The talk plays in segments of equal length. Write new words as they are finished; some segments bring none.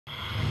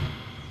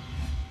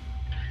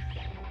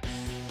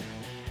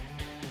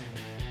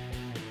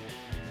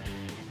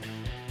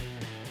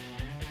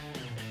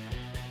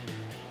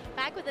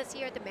Back with us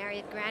here at the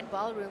Marriott Grand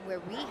Ballroom, where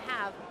we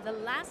have the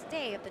last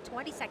day of the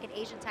 22nd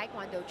Asian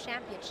Taekwondo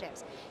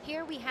Championships.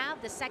 Here we have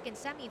the second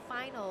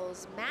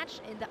semifinals match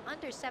in the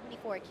under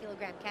 74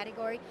 kilogram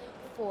category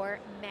for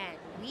men.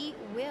 We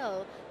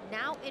will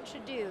now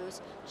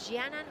introduce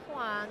Jianan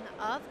Huang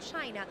of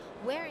China,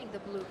 wearing the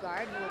blue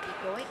guard, who will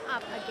be going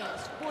up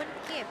against Hoon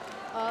Kim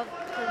of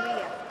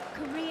Korea.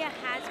 Korea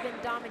has been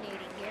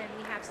dominating here, and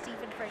we have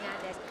Stephen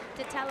Fernandez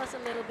to tell us a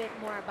little bit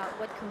more about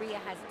what Korea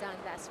has done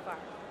thus far.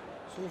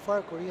 So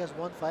far, Korea has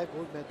won 5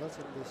 gold medals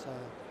in this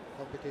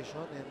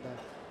competition and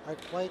are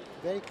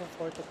very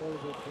comfortable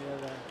with their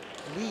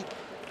lead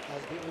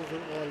as the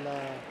overall,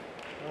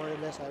 more or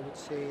less, I would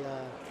say,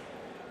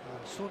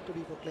 soon to be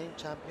proclaimed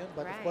champion.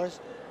 But right. Of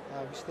course,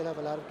 we still have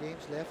a lot of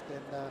games left,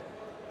 and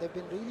they've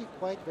been really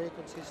very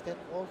consistent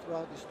all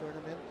throughout this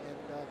tournament.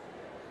 And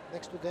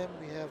next to them,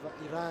 we have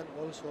Iran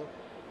also,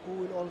 who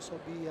will also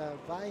be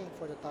vying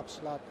for the top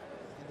slot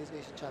in this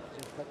Asian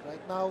Championship. But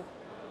right now,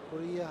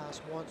 Korea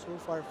has won so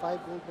far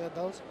 5 gold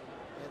medals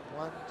and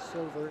 1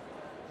 silver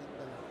in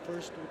the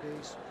first 2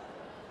 days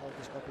of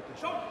this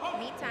competition.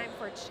 Meantime,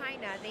 for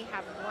China, they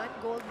have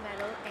 1 gold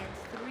medal and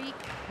 3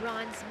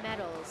 bronze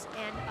medals.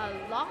 And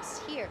a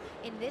loss here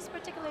in this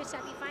particular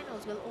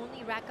semifinals will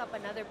only rack up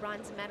another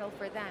bronze medal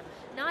for them.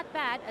 Not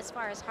bad as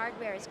far as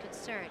hardware is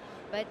concerned,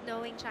 but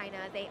knowing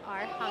China, they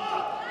are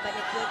hungry. But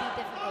it will be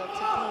difficult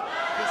to beat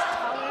this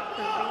taller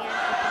Korean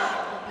opponent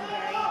who will be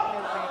wearing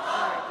the red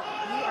guard.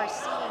 We are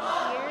seeing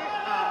here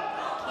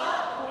Kim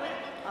Hoon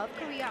of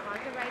Korea on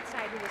the right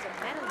side, who was a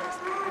medalist,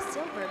 a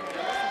silver medalist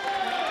in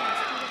the 2010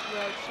 Student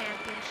World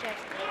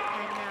Championships.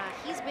 And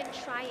he's been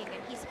trying,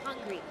 and he's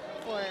hungry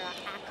for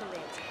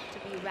accolades to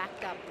be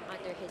racked up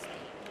under his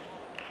name.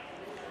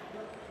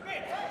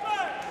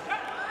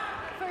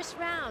 First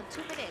round,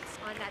 2 minutes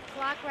on that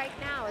clock right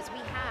now as we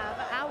have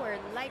our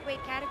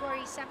lightweight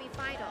category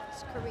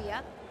semifinals.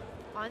 Korea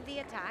on the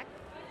attack.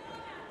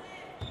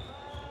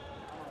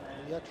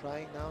 Korea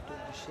trying now to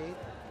initiate,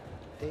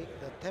 to take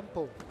the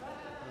tempo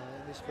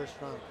in this first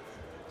round.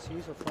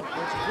 Series of front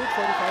legs, good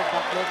 45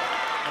 back leg.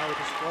 Now it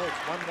is score,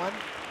 it's 1-1.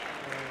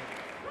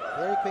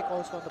 Very quick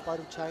also on the part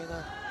of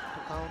China to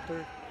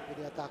counter with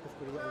the attack of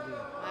Korea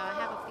earlier. I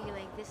have a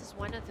feeling this is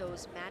one of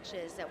those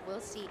matches that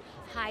we'll see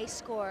high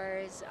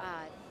scores,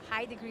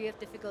 high degree of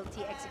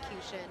difficulty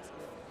executions.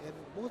 And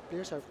both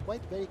players are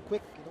very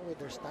quick, with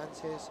their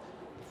stances,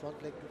 the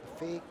front leg to the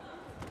fake.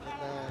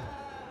 And,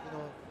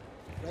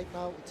 right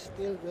now it's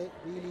still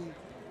really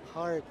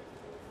hard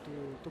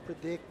to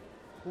predict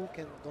who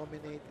can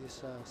dominate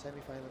this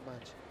semi-final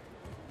match.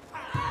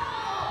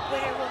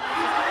 Winner will be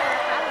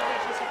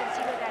Alevic, as you can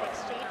see with that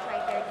exchange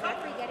right there.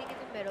 Referee getting in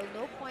the middle,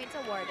 no points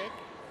awarded.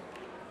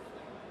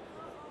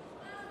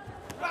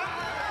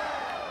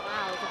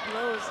 Wow, the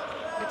blows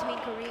between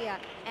Korea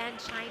and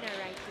China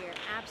right here,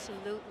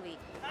 absolutely.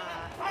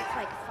 It's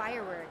like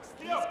fireworks.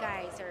 These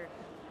guys are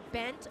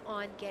bent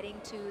on getting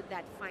to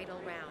that final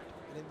round.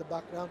 And in the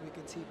background, we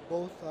can see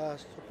both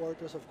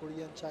supporters of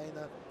Korea and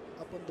China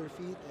up on their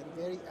feet and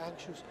very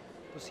anxious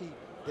to see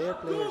their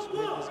players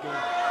win this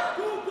game.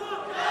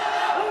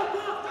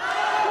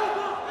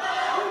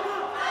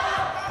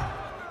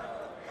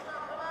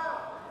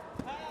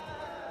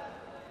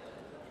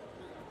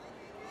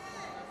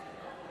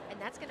 And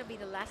that's going to be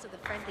the last of the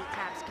friendly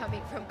taps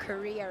coming from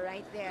Korea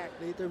right there.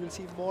 Later, we'll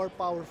see more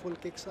powerful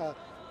kicks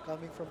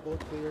coming from both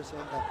players,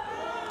 and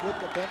good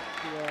attempt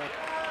to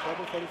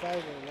double 45, or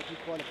what we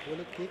call a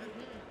bullet kick.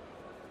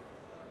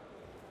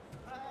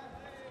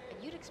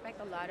 And you'd expect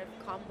a lot of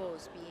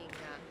combos being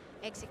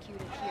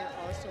executed here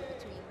also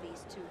between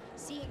these two.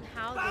 Seeing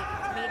how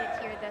they made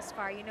it here thus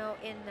far, in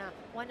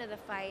one of the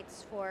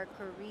fights for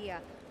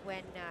Korea,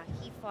 when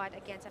he fought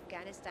against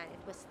Afghanistan,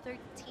 it was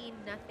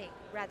 13-0,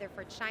 rather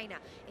for China.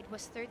 It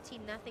was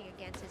 13-0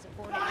 against his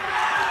opponent.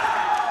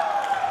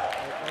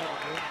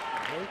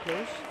 Very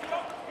close.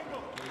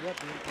 Korea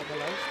being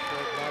penalized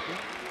for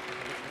grabbing.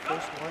 It's the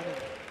first one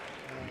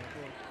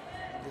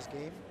in this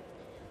game.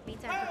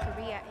 Meantime, for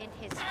Korea, in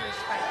his first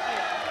fight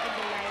here in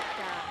the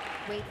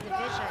lightweight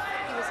division,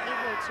 he was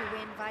able to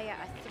win via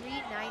a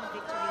 3-9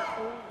 victory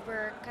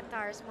over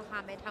Qatar's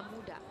Mohamed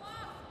Hamouda.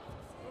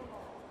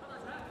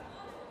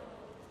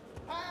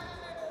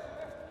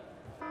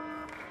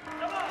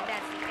 And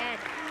that's the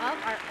end of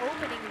our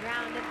opening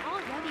round, and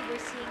already we're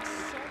seeing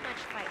so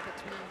much fight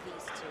between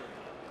these two.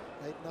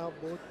 Right now,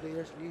 both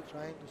players really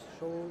trying to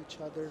show each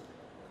other,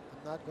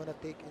 I'm not going to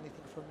take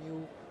anything from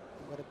you.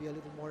 I'm going to be a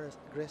little more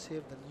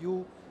aggressive than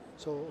you.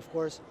 So, of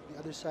course, the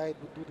other side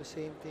would do the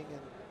same thing.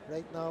 And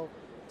right now,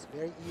 it's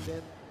very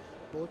even.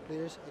 Both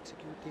players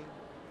executing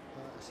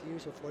a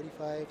series of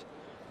 45s.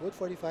 Good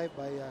 45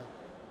 by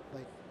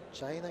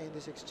China in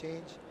this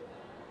exchange.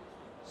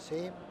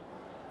 Same.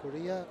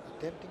 Korea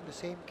attempting the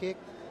same kick.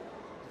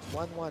 It's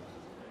 1-1.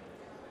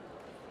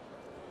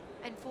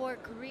 And for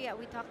Korea,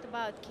 we talked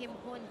about Kim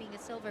Hoon being a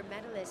silver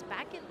medalist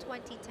back in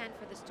 2010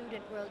 for the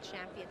Student World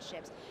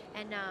Championships.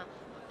 And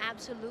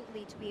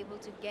absolutely to be able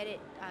to get it,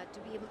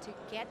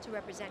 to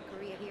represent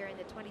Korea here in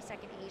the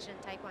 22nd Asian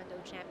Taekwondo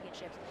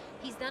Championships.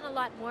 He's done a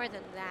lot more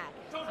than that.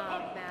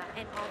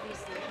 And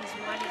obviously, he's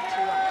wanting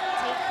to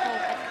take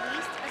home at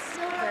least a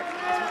silver.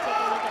 As we take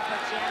a look at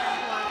what Jian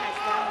Huang has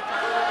done, we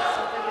talked about a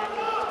silver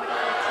medal in the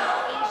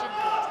 2014 Asian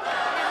Games.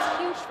 And that's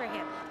huge for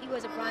him. He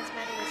was a bronze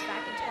medalist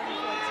back in 2014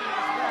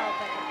 as well,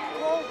 but a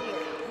gold here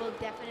will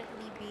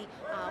definitely be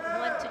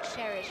one to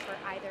cherish for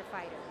either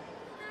fighter.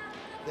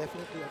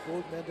 Definitely a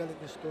gold medal in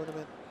this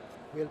tournament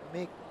will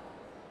make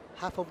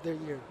half of their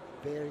year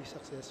very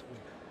successful.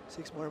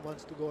 6 more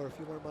months to go, or a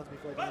few more months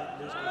before the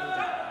year's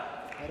over.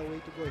 What a way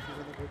to go if you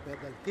win a gold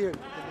medal here in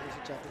the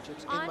Asian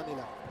Championships in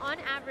Manila. On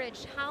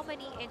average, how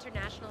many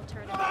international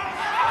tournaments will a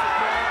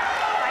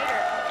fighter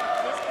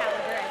of this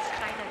caliber, as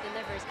China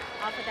delivers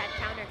off of that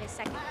counter, his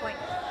second point,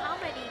 how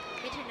many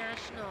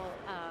international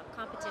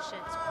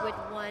competitions would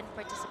one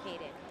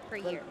participate in per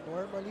year?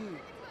 Normally,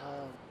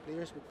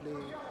 players would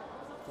play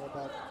for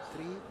about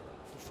 3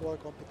 to 4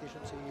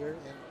 competitions a year,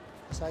 and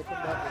aside from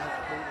that, they have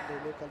to play in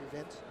their local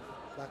events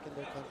back in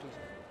their countries.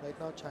 Right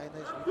now, China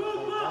is leading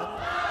by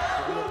 1.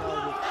 Korea now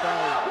will try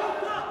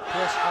and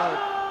press hard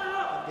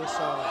in this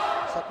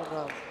second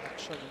round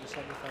action in the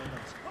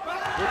semifinals.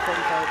 Good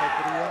qualifier by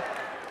Korea.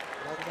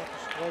 Not enough to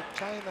score.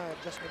 China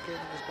just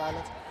maintaining his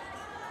balance,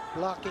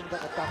 blocking the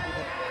attack with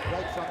the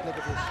right front leg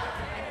of his.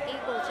 And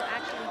able to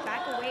actually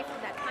back away from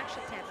that punch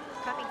attempt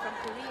coming from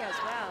Korea as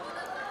well.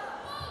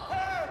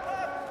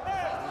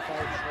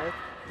 25 short.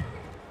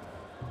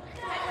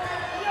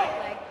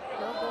 Leg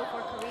will go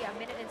for Korea. A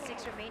minute and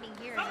 6 remaining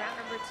here in round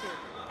number 2.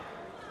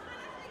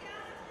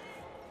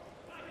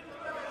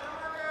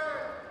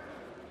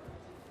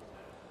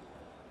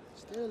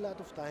 Still a lot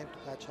of time to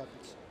catch up.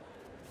 It's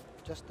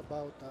just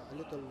about a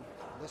little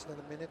less than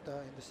a minute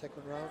in the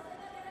second round.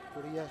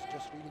 Korea is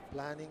just really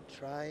planning,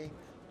 trying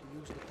to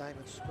use the time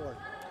and score.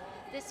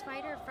 This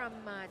fighter from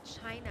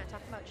China,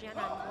 talking about Jian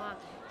Huang,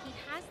 he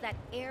has that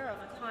air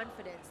of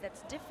confidence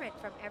that's different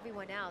from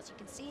everyone else. You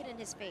can see it in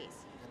his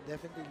face. And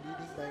definitely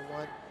leading by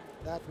 1.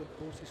 That will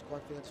boost his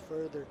confidence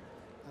further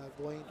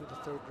going into the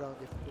third round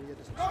if Korea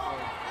doesn't score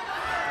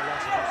the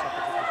last few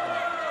seconds of this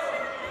round.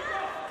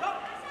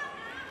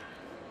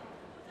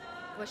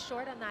 Was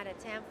short on that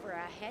attempt for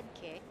a head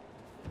kick.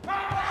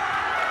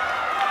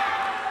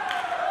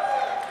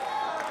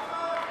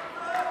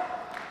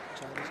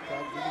 Chinese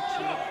crowd really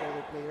cheering for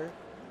the player.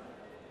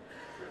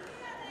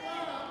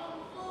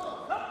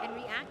 And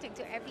reacting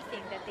to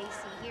everything that they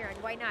see here. And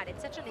why not?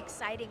 It's such an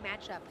exciting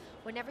matchup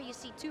whenever you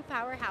see 2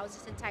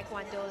 powerhouses in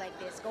Taekwondo like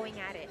this going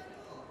at it.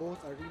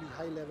 Both are really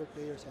high-level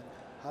players, and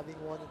having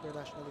won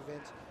international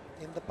events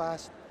in the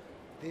past,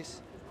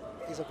 this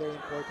is a very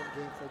important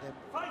game for them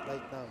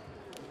right now on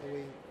the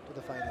way to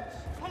the finals.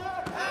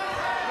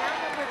 Round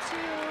number 2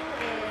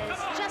 is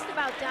just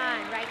about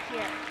done right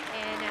here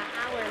in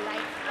our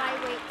light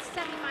flyweight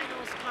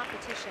semifinals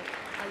competition.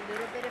 A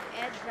little bit of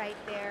edge right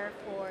there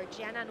for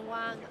Jian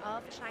Huang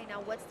of China.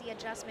 What's the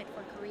adjustment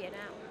for Korea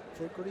now?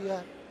 For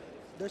Korea,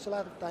 there's a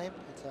lot of time.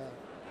 It's a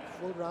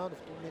full round of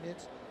 2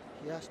 minutes.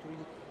 He has to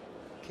really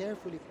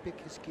carefully pick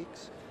his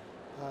kicks,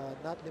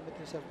 not limit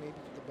himself maybe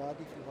to the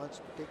body if he wants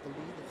to take the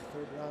lead in the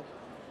third round.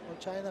 Well,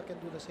 China can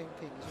do the same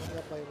thing. He's only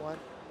up by 1.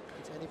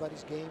 It's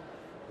anybody's game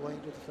going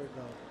to the third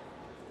round.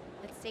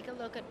 Let's take a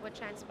look at what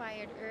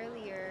transpired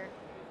earlier.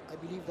 I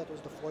believe that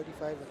was the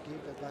 45 that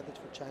gave the advantage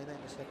for China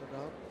in the second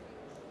round.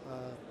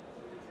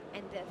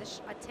 And the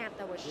attempt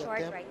that was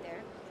short right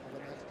there. Of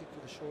an axe kick to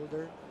the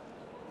shoulder.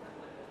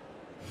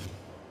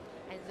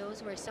 And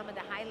those were some of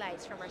the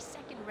highlights from our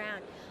second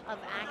round of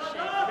action.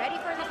 Ready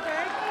for the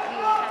third? We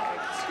will have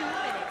our 2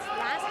 minutes,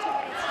 last 2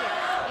 minutes here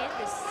in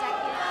the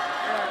second,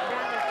 or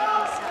rather in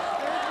this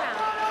third round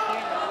here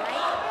in the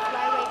light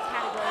flyweight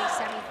category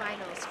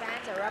semifinals.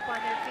 Fans are up on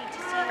their feet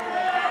to see who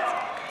will advance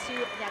to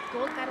that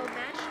gold medal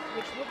match,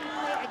 which will be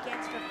played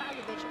against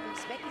Rafalovich of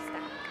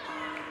Uzbekistan.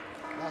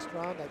 Last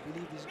round, I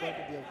believe this is going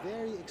to be a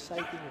very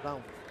exciting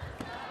round.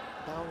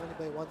 Down only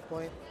by 1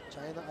 point,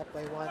 China up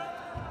by 1.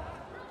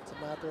 It's a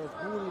matter of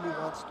who really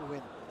wants to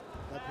win.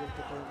 That will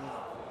determine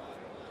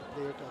the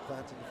player to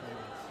advance in the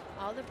finals.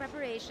 All the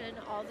preparation,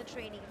 all the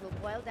training will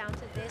boil down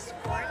to this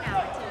for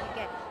now until we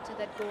get to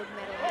that gold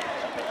medal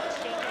match. Quick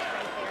exchanges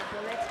right there,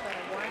 bullets, but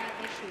a warning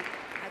issued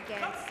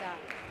against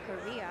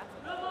Korea.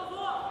 So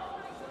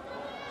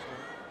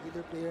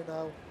either player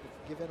now, if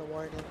given a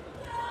warning,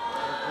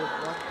 will give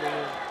one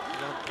player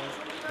 1 point.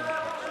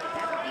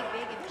 That would be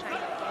big if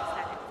China gets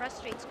that. It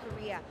frustrates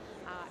Korea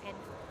and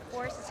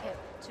forces him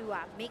to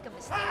make a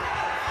mistake.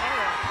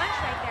 Anyway, a punch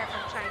right there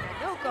from China.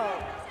 No go.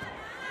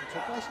 And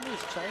surprisingly,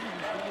 it's China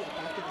who's really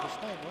attacking this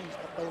time. No? He's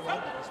up by 1,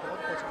 but he's the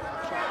one causing the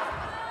action.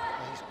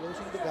 He's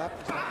closing the gap.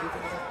 He's not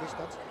giving enough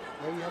distance.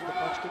 There you have the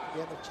punch kick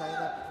again of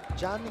China,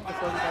 jamming the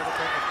 45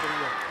 attempt of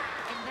Korea.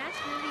 And that's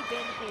really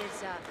been his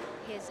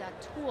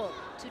tool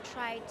to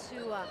try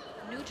to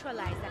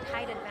neutralize that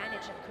height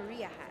advantage that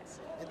Korea has.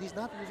 And he's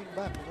not moving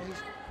back. You know,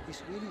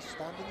 he's really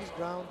standing his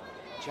ground,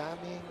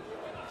 jamming,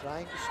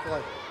 trying to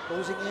score,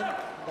 closing in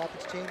that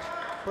exchange.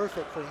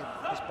 Perfect for him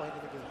at this point in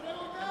the game. A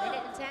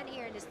minute and 10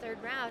 here in this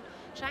third round.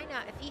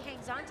 China, if he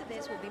hangs on to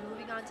this, will be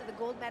moving on to the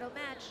gold medal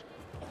match.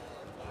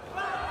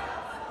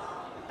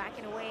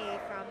 Backing away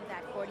from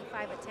that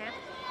 45 attempt.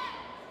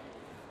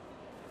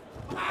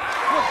 Good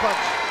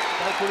punch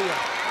by Korea,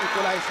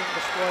 equalizing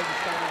the score this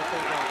time in the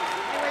third round.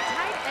 And we're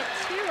tied at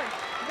 2, and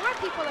more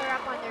people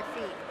are up on their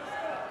feet.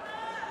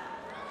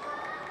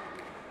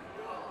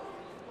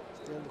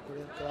 Still the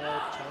Korean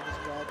crowd, Chinese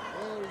crowd,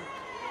 very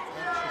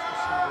anxious to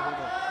see the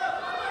winner.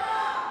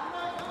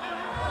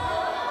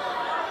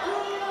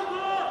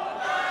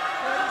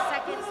 40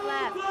 seconds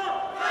left.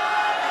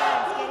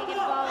 Fans getting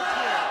involved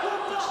here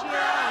to cheer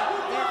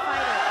on their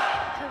fighter.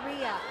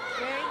 Korea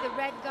wearing the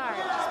red guard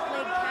just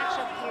played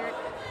catch-up here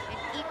and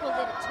equaled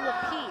it to a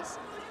piece.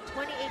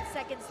 28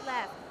 seconds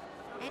left.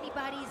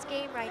 Anybody's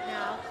game right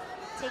now.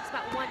 Takes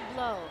about one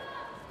blow.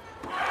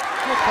 Good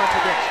punch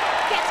again.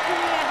 Gets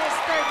Korea his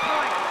third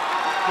point.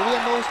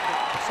 Korea knows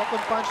the second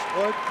punch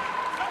scored,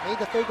 made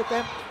the third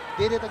attempt,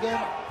 did it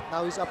again.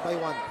 Now he's up by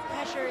 1.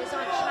 Pressure is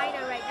on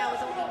China right now with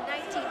only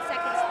 19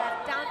 seconds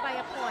left, down by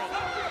a point.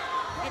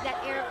 And that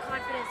air of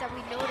confidence that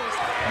we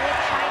noticed with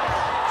China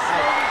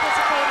slowly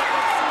dissipating.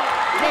 Let's see.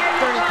 There you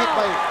Turning kick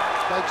go.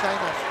 by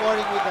China,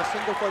 scoring with a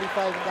single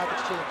 45 in that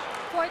exchange.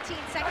 14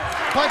 seconds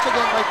left. Punch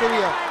again by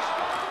Korea.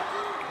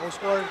 No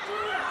score. 9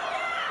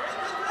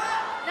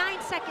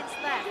 seconds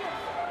left.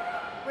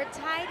 We're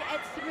tied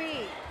at 3.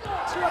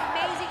 Two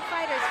amazing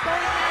fighters going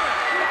at it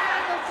in the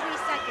final 3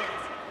 seconds.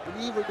 I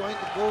believe we're going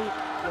to go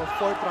to a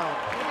 4th round.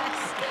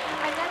 Yes,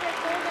 another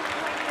golden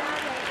point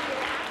round right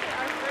here after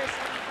our first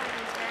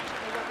semifinals match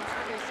in the women's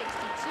under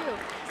 62.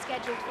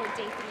 Scheduled for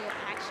day 3 of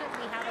action,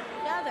 we have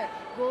another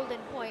golden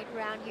point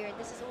round here, and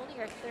this is only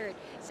our 3rd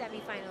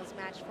semifinals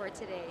match for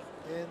today.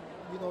 And,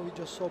 you know, we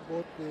just saw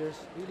both players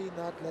really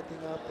not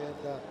letting up and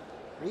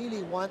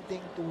really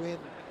wanting to win,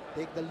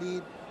 take the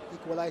lead,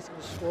 equalizing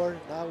the score.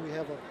 Now we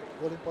have a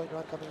golden point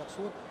round coming up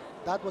soon.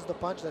 That was the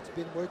punch that's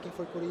been working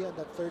for Korea in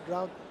that 3rd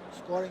round,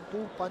 scoring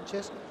 2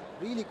 punches,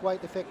 really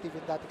quite effective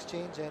in that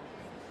exchange. And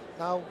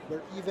now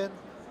we're even,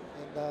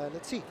 and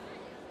let's see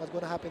what's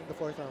going to happen in the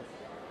 4th round.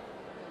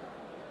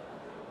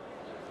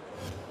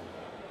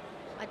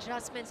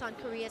 Adjustments on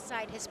Korea's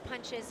side. His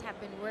punches have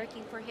been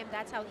working for him.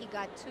 That's how he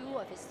got 2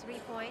 of his 3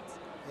 points.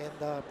 And,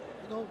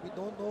 you know, we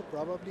don't know,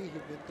 probably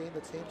he'll maintain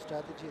the same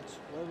strategy and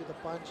score with a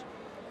punch.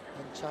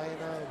 And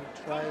China will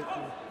try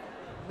to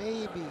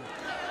maybe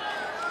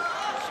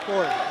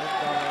score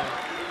and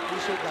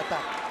initiate the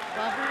attack.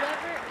 Well,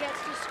 whoever gets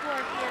to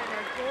score here in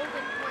our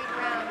golden point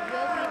round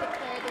will be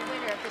declared the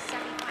winner of the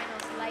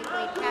semifinals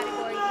lightweight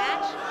category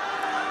match.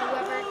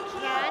 Whoever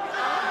can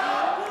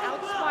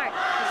outsmart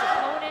his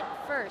opponent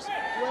first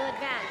will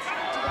advance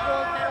to the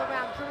gold medal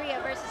round.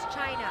 Korea versus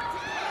China.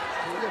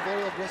 Korea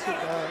very aggressive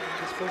in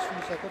this first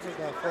few seconds of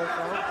the 4th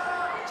round.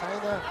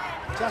 China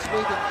just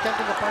waiting,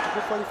 attempting a punch,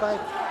 good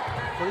 45.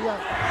 Korea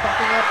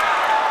backing up.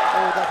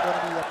 Oh, that's going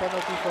to be a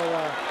penalty for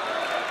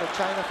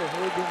China for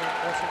holding and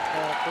causing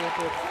Korea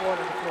to fall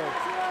on the floor.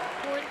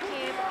 Poon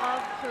Kim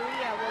of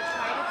Korea will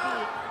try to be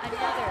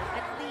another,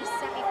 at least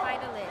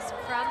semi-finalist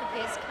from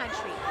his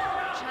country.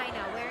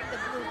 China wearing the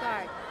blue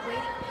guard,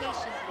 waiting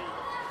patiently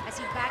as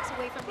he backs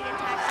away from the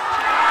attacks of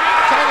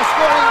China. China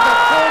scoring the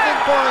golden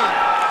point,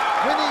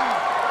 winning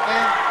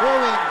and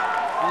going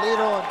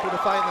later on to the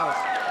finals.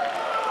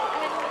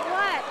 And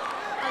what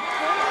a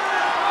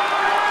golden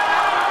point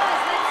that was.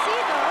 Let's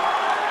see though.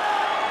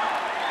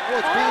 Oh,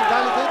 it's being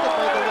validated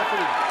by the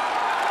referee.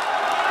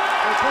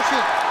 They're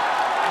pushing,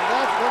 and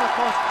that's going to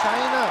cost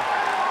China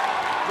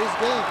this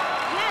game.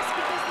 Yes,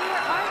 because they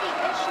were already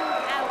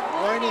issued a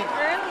warning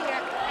earlier,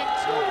 and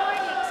 2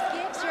 warnings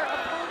gives your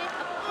opponent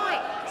a point.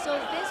 So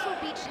this will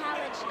be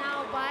challenged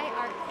now by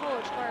our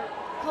coach, or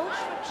coach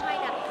from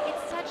China.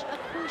 It's such a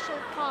crucial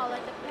call,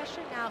 and the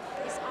pressure now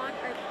is on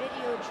our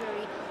video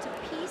jury to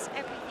piece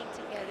everything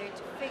together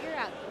to figure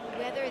out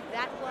whether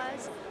that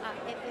was,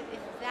 if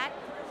that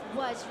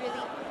was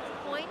really a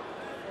point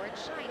for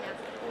China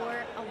or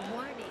a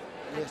warning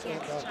Yes,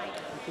 and against China.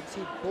 you can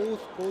see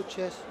both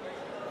coaches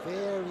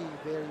very,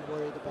 very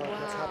worried about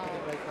what's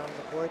happening right now in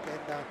the court.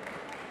 And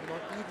you know,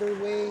 either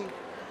way,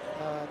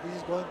 this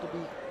is going to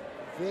be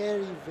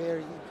very,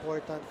 very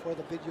important for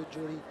the video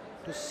jury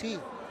to see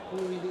who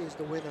really is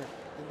the winner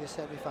in this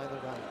semi-final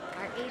round.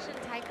 Our Asian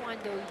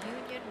Taekwondo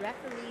Union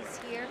referees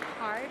here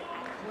hard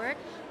at work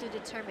to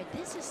determine.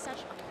 This is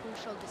such a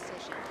crucial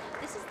decision.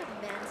 This is the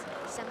men's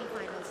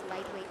semifinals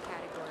lightweight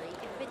category.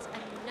 If it's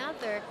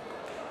another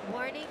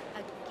warning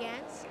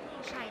against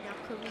China,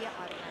 Korea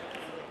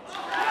automatically wins.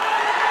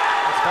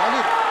 It's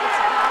valid. It's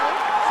valid.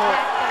 So,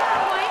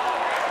 That point.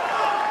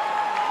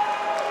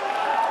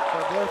 so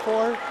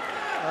therefore,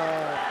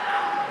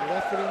 the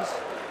referee's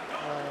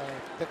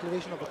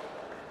declaration of a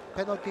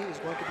penalty is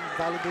going to be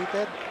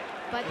validated.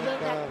 But will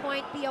that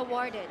point be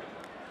awarded?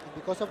 And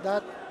because of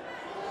that,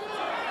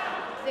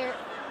 They're,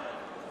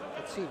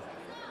 Let's see.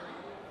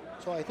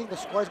 So I think the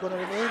score is going to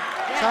remain.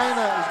 Yes.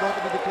 China is going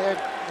to be declared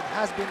and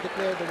has been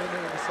declared the winner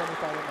in the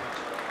semifinal match.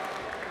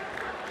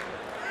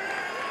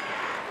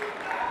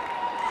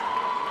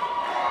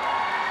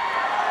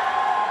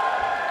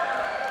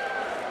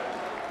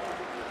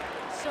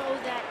 so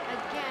that,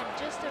 again,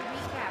 just a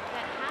recap,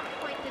 that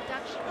half-point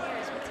deduction here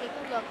as we take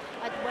a look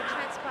at what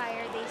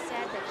transpired. They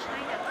said that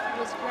China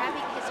was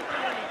grabbing his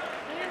opponent.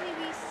 Clearly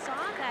we saw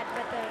that,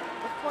 but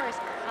of course,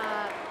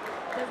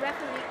 the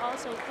referee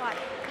also thought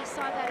he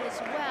saw that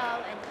as well,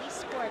 and he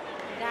scored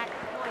that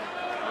point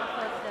off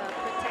of the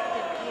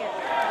protective gear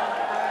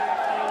of our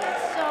referee.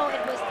 And so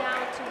it was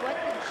down to what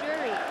the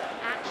jury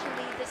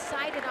actually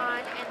decided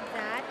on, and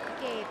that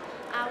gave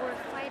our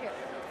fighter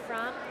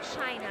from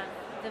China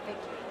the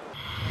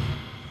victory.